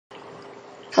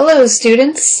Hello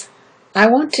students, I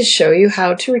want to show you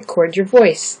how to record your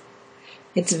voice.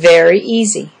 It's very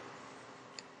easy.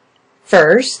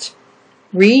 First,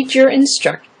 read your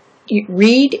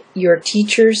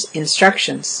teacher's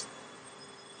instructions.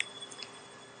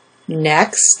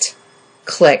 Next,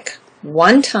 click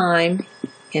one time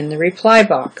in the reply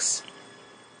box.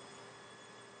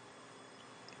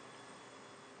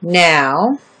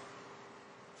 Now,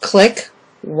 click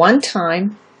one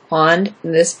time on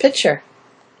this picture.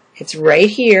 It's right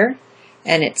here,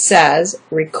 and it says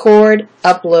Record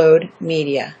Upload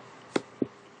Media.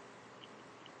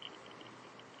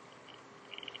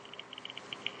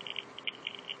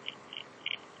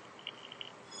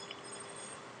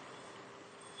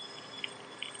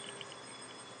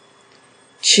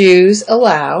 Choose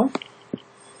Allow,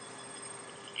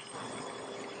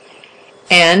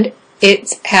 and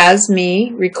it has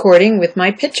me recording with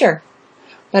my picture.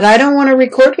 But I don't want to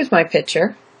record with my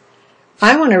picture.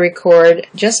 I want to record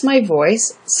just my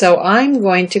voice, so I'm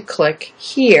going to click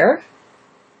here,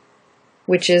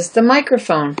 which is the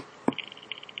microphone.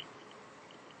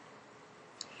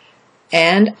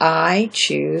 And I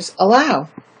choose Allow.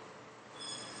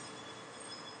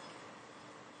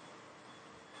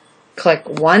 Click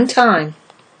one time.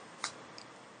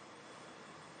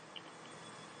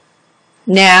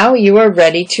 Now you are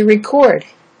ready to record.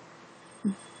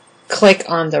 Click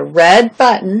on the red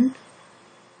button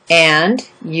and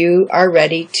you are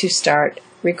ready to start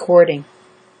recording.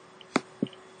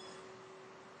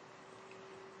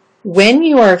 When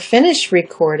you are finished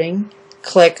recording,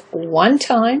 click one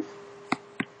time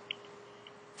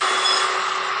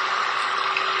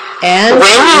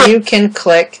and you can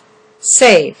click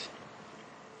Save.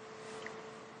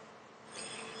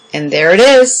 And there it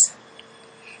is.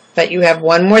 But you have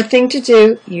one more thing to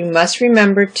do. You must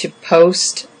remember to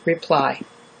post reply.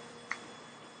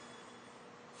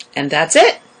 And that's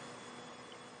it.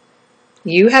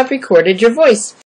 You have recorded your voice.